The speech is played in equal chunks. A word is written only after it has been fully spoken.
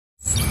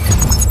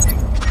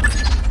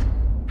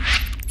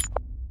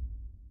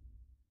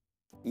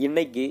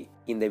இன்னைக்கு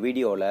இந்த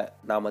வீடியோவில்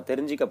நாம்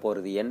தெரிஞ்சிக்க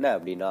போகிறது என்ன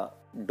அப்படின்னா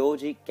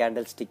டோஜி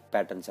கேண்டல்ஸ்டிக்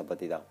பேட்டர்ன்ஸை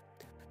பற்றி தான்.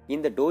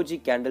 இந்த டோஜி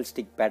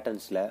கேண்டல்ஸ்டிக்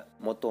பேட்டர்ன்ஸில்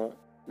மொத்தம்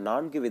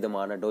 4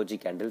 விதமான டோஜி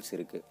கேண்டில்ஸ்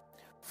இருக்குது.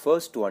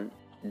 ஃபர்ஸ்ட் ஒன்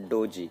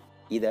டோஜி,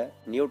 இதை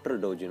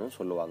நியூட்ரல் டோஜின்னு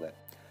சொல்லுவாங்க.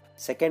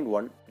 Second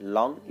one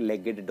long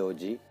லெக்கட்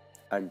doji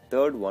and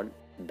third one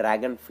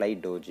dragon fly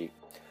doji.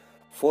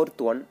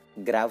 Fourth one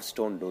கிராவ்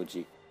stone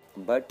doji.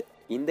 But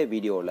இந்த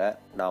வீடியோவில்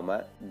நாம்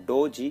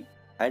டோஜி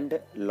அண்ட்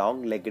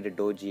லாங் லெக்கட்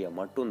டோஜியை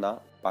மட்டும்தான்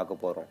பார்க்க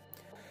போகிறோம்.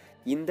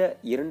 இந்த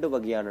 2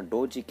 வகையான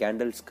டோஜி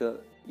கேண்டில்ஸ்க்கு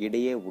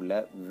இடையே உள்ள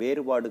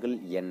வேறுபாடுகள்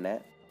என்ன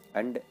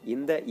அண்ட்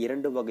இந்த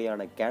 2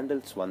 வகையான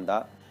கேண்டில்ஸ்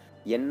வந்தால்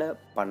என்ன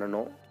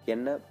பண்ணணும்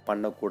என்ன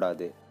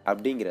பண்ணக்கூடாது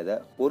அப்படிங்கிறத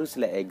ஒரு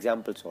சில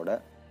எக்ஸாம்பிள்ஸோட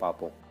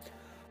பார்ப்போம்.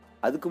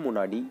 அதுக்கு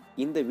முன்னாடி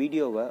இந்த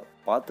வீடியோவை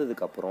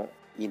பார்த்ததுக்கப்புறம்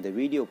இந்த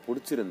வீடியோ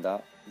பிடிச்சிருந்தா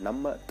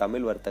நம்ம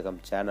தமிழ்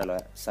வர்த்தகம் சேனலை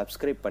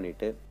சப்ஸ்கிரைப்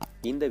பண்ணிவிட்டு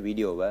இந்த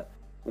வீடியோவை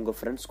உங்கள்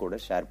ஃப்ரெண்ட்ஸ் கூட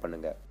ஷேர்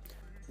பண்ணுங்கள்.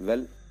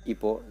 வெல்,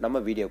 இப்போது நம்ம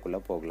வீடியோக்குள்ளே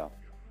போகலாம்.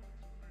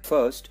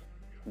 ஃபர்ஸ்ட்,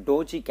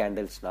 டோஜி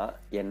கேண்டில்ஸ்னால்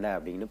என்ன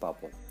அப்படின்னு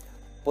பார்ப்போம்.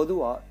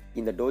 பொதுவாக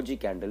இந்த டோஜி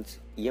கேண்டில்ஸ்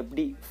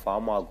எப்படி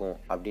ஃபார்ம் ஆகும்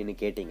அப்படின்னு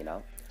கேட்டிங்கன்னா,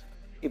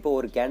 இப்போ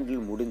ஒரு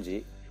கேண்டில் முடிஞ்சு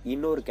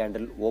இன்னொரு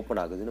கேண்டில்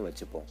ஓப்பன் ஆகுதுன்னு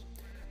வச்சுப்போம்.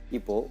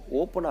 இப்போது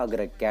ஓப்பன்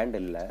ஆகிற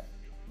கேண்டிலில்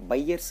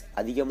பையர்ஸ்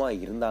அதிகமாக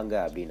இருந்தாங்க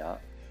அப்படின்னா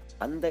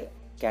அந்த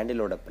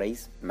கேண்டிலோட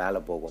ப்ரைஸ்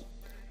மேலே போகும்.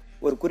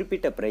 ஒரு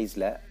குறிப்பிட்ட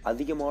ப்ரைஸில்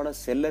அதிகமான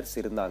செல்லர்ஸ்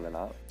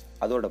இருந்தாங்கன்னா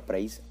அதோட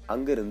ப்ரைஸ்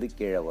அங்கேருந்து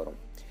கீழே வரும்.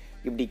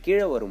 இப்படி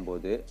கீழே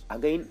வரும்போது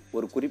அகைன்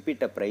ஒரு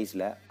குறிப்பிட்ட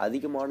ப்ரைஸில்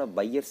அதிகமான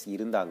பையர்ஸ்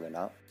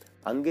இருந்தாங்கன்னா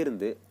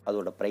அங்கேருந்து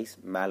அதோட ப்ரைஸ்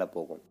மேலே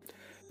போகும்.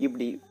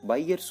 இப்படி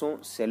பையர்ஸும்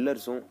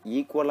செல்லர்ஸும்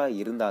ஈக்குவலாக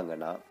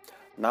இருந்தாங்கன்னா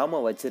நாம்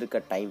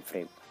வச்சுருக்க டைம்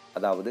ஃப்ரேம்,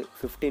 அதாவது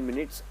 15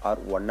 மினிட்ஸ்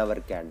ஆர் 1 hour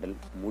கேண்டில்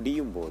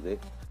முடியும் போது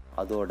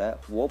அதோட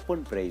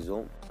ஓப்பன்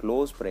ப்ரைஸும்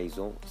க்ளோஸ்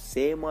ப்ரைஸும்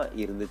சேமாக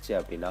இருந்துச்சு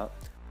அப்படின்னா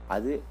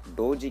அது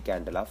டோஜி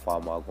கேண்டிலாக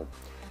ஃபார்ம் ஆகும்.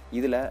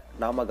 இதில்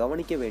நாம்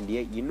கவனிக்க வேண்டிய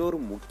இன்னொரு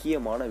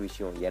முக்கியமான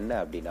விஷயம் என்ன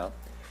அப்படின்னா,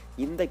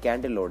 இந்த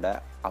கேண்டிலோட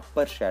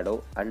Appar shadow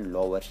and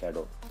lower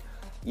shadow.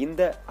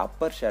 இந்த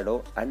அப்பர் ஷேடோ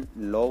அண்ட்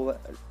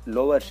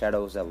லோவர்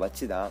ஷேடோஸை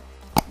வச்சு தான்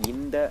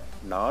இந்த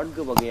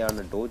 4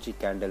 வகையான டோஜி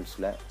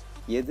கேண்டில்ஸில்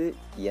எது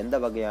எந்த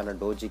வகையான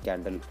டோஜி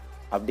கேண்டில்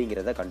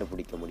அப்படிங்கிறத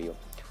கண்டுபிடிக்க முடியும்.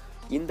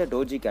 இந்த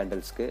டோஜி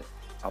கேண்டில்ஸ்க்கு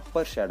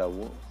அப்பர்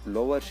ஷேடோவும்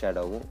லோவர்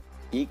ஷேடோவும்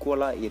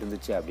ஈக்குவலாக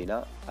இருந்துச்சு அப்படின்னா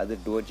அது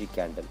டோஜி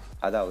கேண்டில்,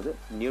 அதாவது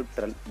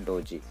நியூட்ரல்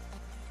டோஜி.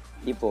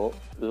 இப்போது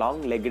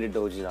லாங் லெக்கட்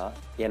டோஜினா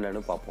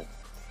என்னன்னு பார்ப்போம்.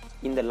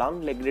 இந்த லாங்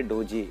லெக்கட்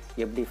டோஜி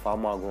எப்படி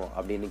ஃபார்ம் ஆகும்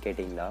அப்படின்னு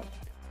கேட்டிங்கன்னா,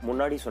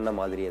 முன்னாடி சொன்ன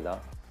மாதிரியே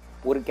தான்.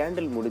 ஒரு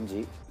கேண்டில் முடிஞ்சு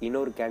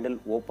இன்னொரு கேண்டில்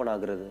ஓப்பன்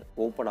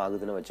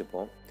ஆகுதுன்னு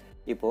வச்சுப்போம்.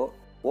 இப்போது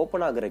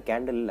ஓப்பன் ஆகிற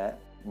கேண்டிலில்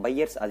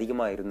பையர்ஸ்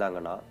அதிகமாக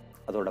இருந்தாங்கன்னா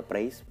அதோட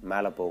ப்ரைஸ்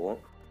மேலே போகும்.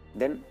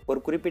 தென்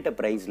ஒரு குறிப்பிட்ட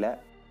ப்ரைஸில்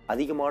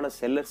அதிகமான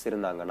செல்லர்ஸ்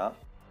இருந்தாங்கன்னா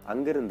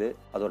அங்கேருந்து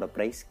அதோட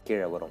ப்ரைஸ்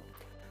கீழே வரும்.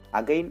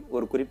 அகைன்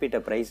ஒரு குறிப்பிட்ட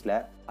ப்ரைஸில்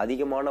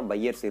அதிகமான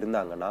பையர்ஸ்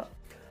இருந்தாங்கன்னா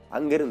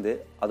அங்கேருந்து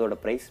அதோட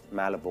ப்ரைஸ்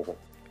மேலே போகும்.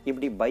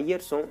 இப்படி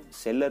பையர்ஸும்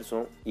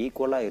செல்லர்ஸும்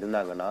ஈக்குவலாக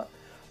இருந்தாங்கன்னா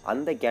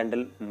அந்த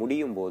கேண்டில்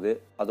முடியும் போது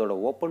அதோட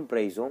ஓப்பன்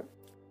ப்ரைஸும்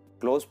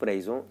க்ளோஸ்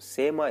ப்ரைஸும்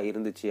சேமாக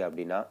இருந்துச்சு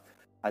அப்படின்னா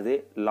அது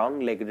லாங்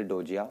லெக்கட்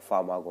டோஜியாக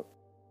ஃபார்ம் ஆகும்.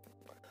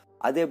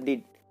 அது எப்படி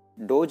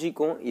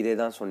டோஜிக்கும் இதே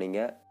தான் சொன்னீங்க,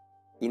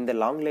 இந்த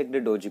லாங்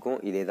லெக்கட் டோஜிக்கும்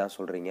இதே தான்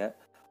சொல்கிறீங்க.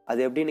 அது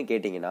எப்படின்னு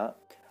கேட்டிங்கன்னா,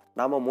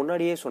 நாம்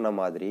முன்னாடியே சொன்ன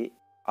மாதிரி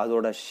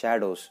அதோட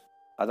ஷேடோஸ்,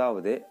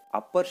 அதாவது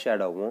அப்பர்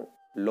ஷேடோவும்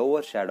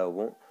லோவர்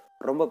ஷேடோவும்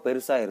ரொம்ப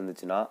பெருசாக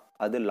இருந்துச்சுன்னா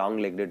அது லாங்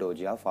லெக்கட்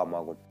டோஜியாக ஃபார்ம்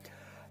ஆகும்.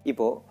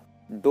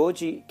 இப்போது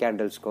டோஜி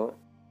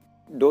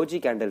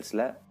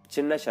கேண்டில்ஸில்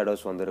சின்ன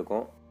ஷேடோஸ்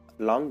வந்திருக்கும்.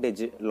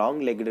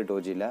 லாங் லெக்கட்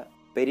டோஜியில்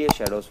பெரிய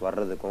ஷேடோஸ்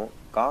வர்றதுக்கும்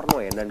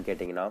காரணம் என்னன்னு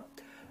கேட்டிங்கன்னா,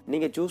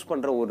 நீங்கள் சூஸ்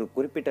பண்ணுற ஒரு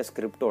குறிப்பிட்ட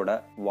ஸ்கிரிப்டோட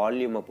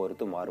வால்யூமை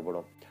பொறுத்து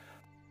மாறுபடும்.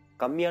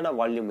 கம்மியான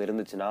வால்யூம்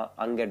இருந்துச்சுன்னா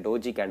அங்கே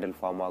டோஜி கேண்டில்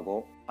ஃபார்ம்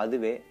ஆகும்.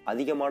 அதுவே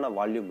அதிகமான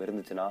வால்யூம்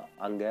இருந்துச்சுன்னா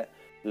அங்கே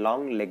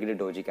லாங் லெக்கட்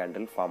டோஜி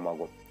கேண்டில் ஃபார்ம்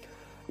ஆகும்.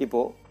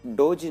 இப்போது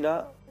டோஜினா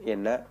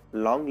என்ன,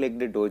 லாங்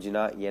லெக்டு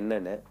டோஜினா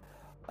என்னன்னு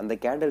அந்த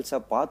கேண்டில்ஸை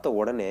பார்த்த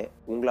உடனே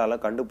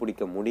உங்களால்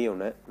கண்டுபிடிக்க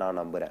முடியும்னு நான்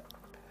நம்புகிறேன்.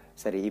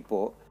 சரி,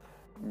 இப்போது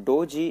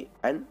doji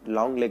and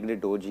long legged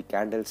doji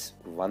candles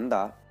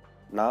வந்தால்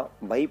நான்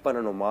பை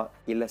பண்ணணுமா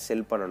இல்லை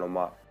செல்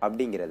பண்ணணுமா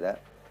அப்படிங்கிறத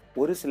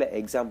ஒரு சில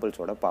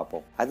எக்ஸாம்பிள்ஸோட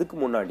பார்ப்போம். அதுக்கு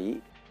முன்னாடி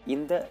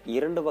இந்த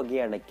 2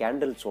 வகையான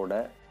கேண்டில்ஸோட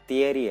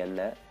தியரி என்ன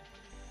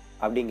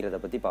அப்படிங்கிறத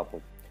பற்றி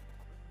பார்ப்போம்.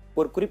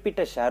 ஒரு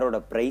குறிப்பிட்ட ஷேரோட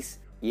ப்ரைஸ்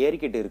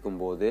ஏறிக்கிட்டு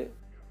இருக்கும்போது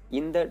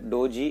இந்த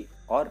டோஜி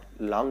ஆர்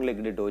லாங்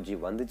லெக்கட் டோஜி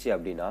வந்துச்சு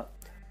அப்படின்னா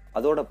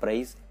அதோட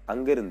ப்ரைஸ்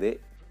அங்கேருந்து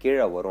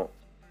கீழே வரும்.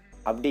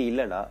 அப்படி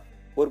இல்லைன்னா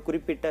ஒரு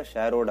குறிப்பிட்ட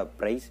ஷேரோட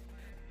ப்ரைஸ்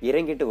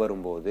இறங்கிட்டு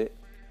வரும்போது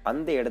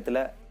அந்த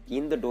இடத்துல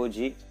இந்த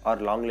டோஜி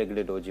ஆர் லாங்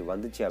லெக்கட் டோஜி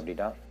வந்துச்சு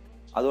அப்படின்னா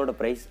அதோட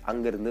ப்ரைஸ்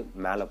அங்கேருந்து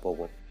மேலே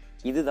போகும்.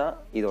 இதுதான்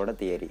இதோட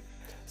தியரி.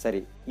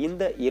 சரி,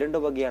 இந்த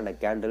 2 வகையான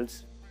கேண்டில்ஸ்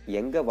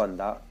எங்கே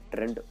வந்தால்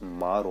ட்ரெண்ட்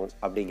மாறும்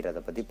அப்படிங்கிறத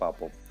பற்றி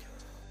பார்ப்போம்.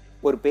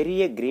 ஒரு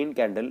பெரிய க்ரீன்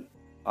கேண்டில்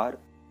ஆர்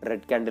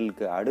ரெட்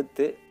கேண்டிலுக்கு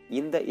அடுத்து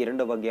இந்த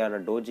 2 வகையான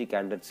டோஜி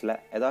கேண்டில்ஸில்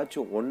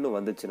ஏதாச்சும் ஒன்று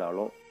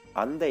வந்துச்சுனாலும்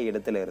அந்த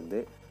இடத்துல இருந்து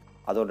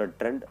அதோட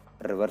ட்ரெண்ட்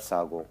ரிவர்ஸ்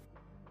ஆகும்.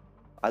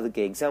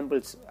 அதுக்கு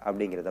எக்ஸாம்பிள்ஸ்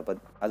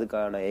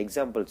அதுக்கான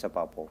எக்ஸாம்பிள்ஸை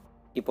பார்ப்போம்.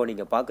 இப்போ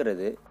நீங்கள்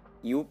பார்க்குறது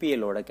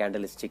யூபிஎல்லோட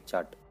கேண்டலிஸ்டிக்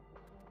சார்ட்.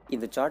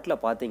 இந்த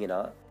சார்ட்டில்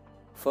பார்த்தீங்கன்னா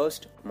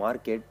ஃபர்ஸ்ட்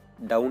மார்க்கெட்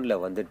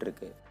டவுனில்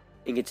வந்துட்டுருக்கு.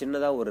 இங்கே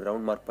சின்னதாக ஒரு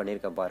ரவுண்ட் மார்க்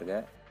பண்ணியிருக்கேன்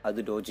பாருங்கள், அது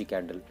டோஜி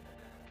கேண்டில்.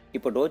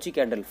 இப்போ டோஜி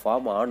கேண்டில்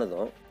ஃபார்ம்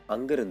ஆனதும்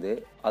அங்கேருந்து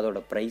அதோட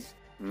ப்ரைஸ்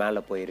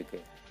மேலே போயிருக்கு.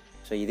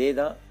 ஸோ இதே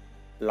தான்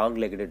லாங்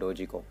லெக்டு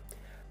டோஜிக்கும்.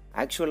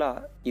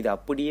 ஆக்சுவலாக இது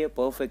அப்படியே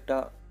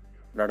பர்ஃபெக்டாக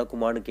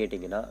நடக்குமான்னு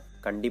கேட்டிங்கன்னா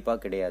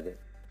கண்டிப்பாக கிடையாது.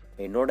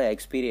 என்னோட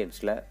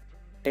எக்ஸ்பீரியன்ஸில்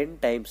 10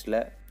 டைம்ஸில்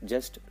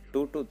ஜஸ்ட்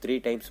 2 to 3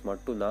 டைம்ஸ்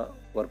மட்டும்தான்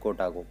ஒர்க்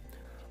அவுட் ஆகும்.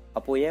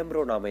 அப்போது ஏன்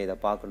ப்ரோ நாம் இதை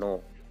பார்க்கணும்,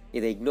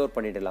 இதை இக்னோர்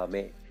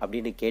பண்ணிடலாமே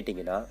அப்படின்னு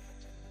கேட்டிங்கன்னா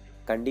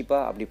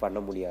கண்டிப்பாக அப்படி பண்ண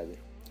முடியாது.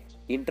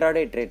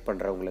 இன்ட்ராடே ட்ரேட்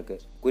பண்ணுறவங்களுக்கு,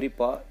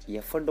 குறிப்பாக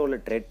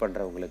எஃப்என்டோவில் ட்ரேட்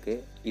பண்ணுறவங்களுக்கு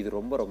இது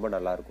ரொம்ப ரொம்ப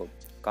நல்லாயிருக்கும்.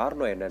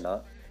 காரணம் என்னென்னா,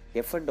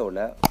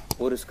 எஃப்என்டோவில்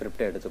ஒரு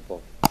ஸ்கிரிப்டை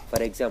எடுத்துப்போம்.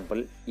 ஃபார்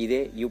எக்ஸாம்பிள்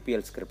இதே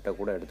யூபிஎல் ஸ்கிரிப்டை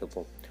கூட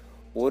எடுத்துப்போம்.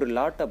 ஒரு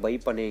லாட்டை பை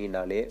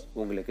பண்ணிங்கனாலே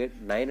உங்களுக்கு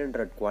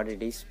 900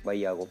 குவான்டிட்டிஸ் பை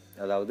ஆகும்.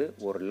 அதாவது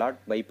ஒரு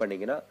லாட் பை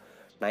பண்ணிங்கன்னா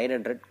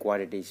 900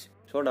 குவான்டிட்டிஸ்.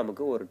 ஸோ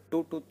நமக்கு ஒரு 2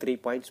 to 3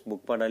 பாயிண்ட்ஸ்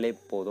புக் பண்ணாலே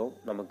போதும்,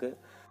 நமக்கு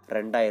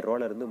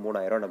 2000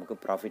 3000 நமக்கு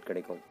ப்ராஃபிட்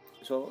கிடைக்கும்.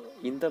 ஸோ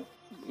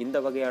இந்த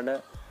வகையான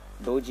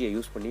டோஜியை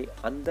யூஸ் பண்ணி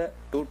அந்த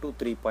 2 to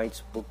 3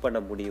 பாயிண்ட்ஸ் புக் பண்ண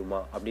முடியுமா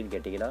அப்படின்னு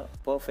கேட்டிங்கன்னா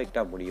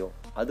பர்ஃபெக்டாக முடியும்.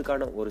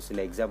 அதுக்கான ஒரு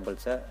சில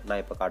எக்ஸாம்பிள்ஸை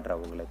நான் இப்போ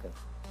காட்டுறேன் உங்களுக்கு.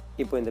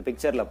 இப்போ இந்த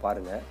பிக்சரில்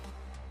பாருங்கள்,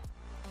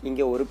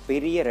 இங்கே ஒரு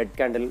பெரிய ரெட்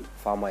கேண்டில்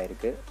ஃபார்ம்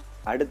ஆகிருக்கு.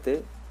 அடுத்து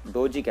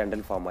டோஜி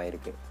கேண்டில் ஃபார்ம்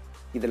ஆகிருக்கு.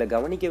 இதில்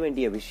கவனிக்க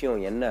வேண்டிய விஷயம்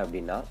என்ன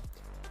அப்படின்னா,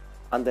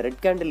 அந்த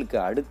ரெட் கேண்டிலுக்கு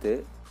அடுத்து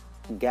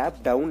கேப்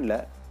டவுனில்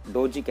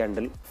டோஜி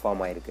கேண்டில்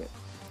ஃபார்ம் ஆகிருக்கு.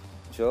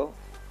 ஸோ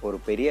ஒரு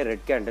பெரிய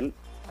ரெட் கேண்டில்,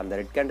 அந்த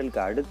ரெட்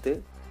கேண்டிலுக்கு அடுத்து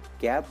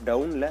கேப்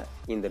டவுனில்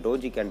இந்த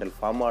டோஜி கேண்டில்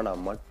ஃபார்ம்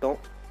ஆனால் மட்டும்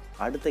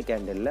அடுத்த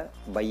கேண்டிலில்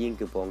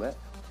பையிங்க்கு போங்க.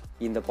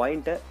 இந்த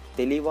பாயிண்ட்டை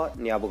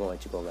தெளிவாக ஞாபகம்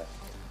வச்சுக்கோங்க.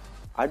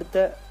 அடுத்த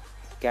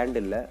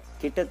கேண்டிலில்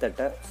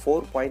கிட்டத்தட்ட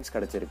 4 பாயிண்ட்ஸ்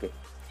கிடச்சிருக்கு.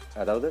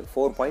 அதாவது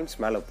 4 பாயிண்ட்ஸ்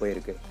மேலே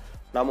போயிருக்கு.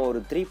 நம்ம ஒரு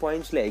 3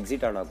 பாயிண்ட்ஸில்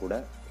எக்ஸிட் ஆனால் கூட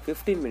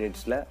 15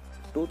 மினிட்ஸில்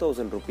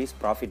 2000 rupees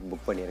ப்ராஃபிட்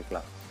புக்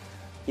பண்ணியிருக்கலாம்.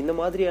 இந்த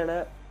மாதிரியான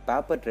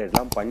பேப்பர்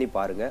ட்ரேட்லாம் பண்ணி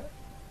பாருங்கள்.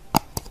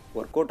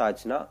 ஒர்க் அவுட்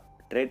ஆச்சுன்னா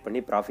ட்ரேட்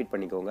பண்ணி ப்ராஃபிட்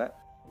பண்ணிக்கோங்க.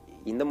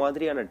 இந்த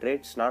மாதிரியான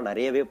ட்ரேட்ஸ் நான்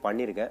நிறையவே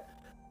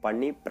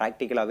பண்ணி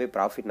ப்ராக்டிக்கலாகவே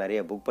ப்ராஃபிட்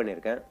நிறைய புக்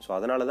பண்ணியிருக்கேன். ஸோ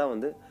அதனால தான்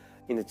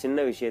இந்த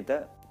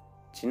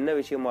சின்ன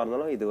விஷயமா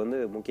இருந்தாலும் இது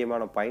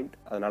முக்கியமான பாயிண்ட்.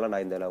 அதனால்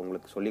நான் இதில்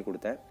உங்களுக்கு சொல்லி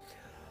கொடுத்தேன்.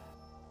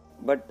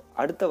 பட்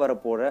அடுத்த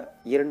வரப்போகிற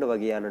 2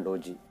 வகையான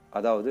டோஜி,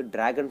 அதாவது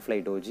dragon fly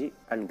doji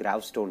and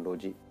கிராவ்ஸ்டோன்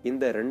doji,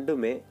 இந்த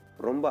ரெண்டுமே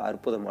ரொம்ப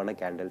அற்புதமான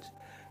கேண்டில்ஸ்.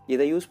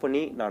 இதை யூஸ்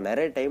பண்ணி நான்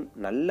நிறைய டைம்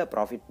நல்ல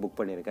ப்ராஃபிட் புக்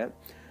பண்ணியிருக்கேன்.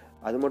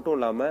 அது மட்டும்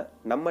இல்லாமல்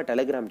நம்ம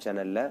டெலிகிராம்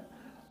சேனலில்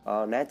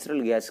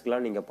நேச்சுரல்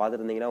கேஸ்க்கெலாம் நீங்கள்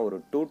பார்த்துருந்தீங்கன்னா ஒரு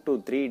 2 to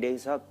 3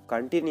 டேஸாக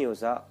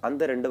கண்டினியூஸாக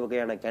அந்த 2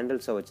 வகையான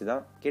கேண்டில்ஸை வச்சு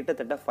தான்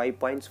கிட்டத்தட்ட 5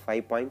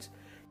 பாயிண்ட்ஸ்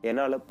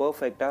என்னால்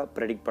பர்ஃபெக்டாக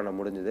ப்ரெடிக்ட் பண்ண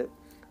முடிஞ்சுது.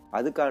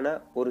 அதுக்கான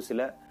ஒரு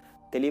சில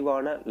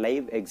தெளிவான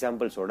லைவ்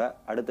எக்ஸாம்பிள்ஸோட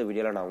அடுத்த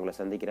வீடியோவில் நான் உங்களை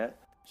சந்திக்கிறேன்.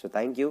 ஸோ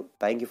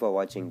தேங்க்யூ ஃபார்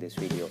வாட்சிங்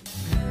திஸ் வீடியோ.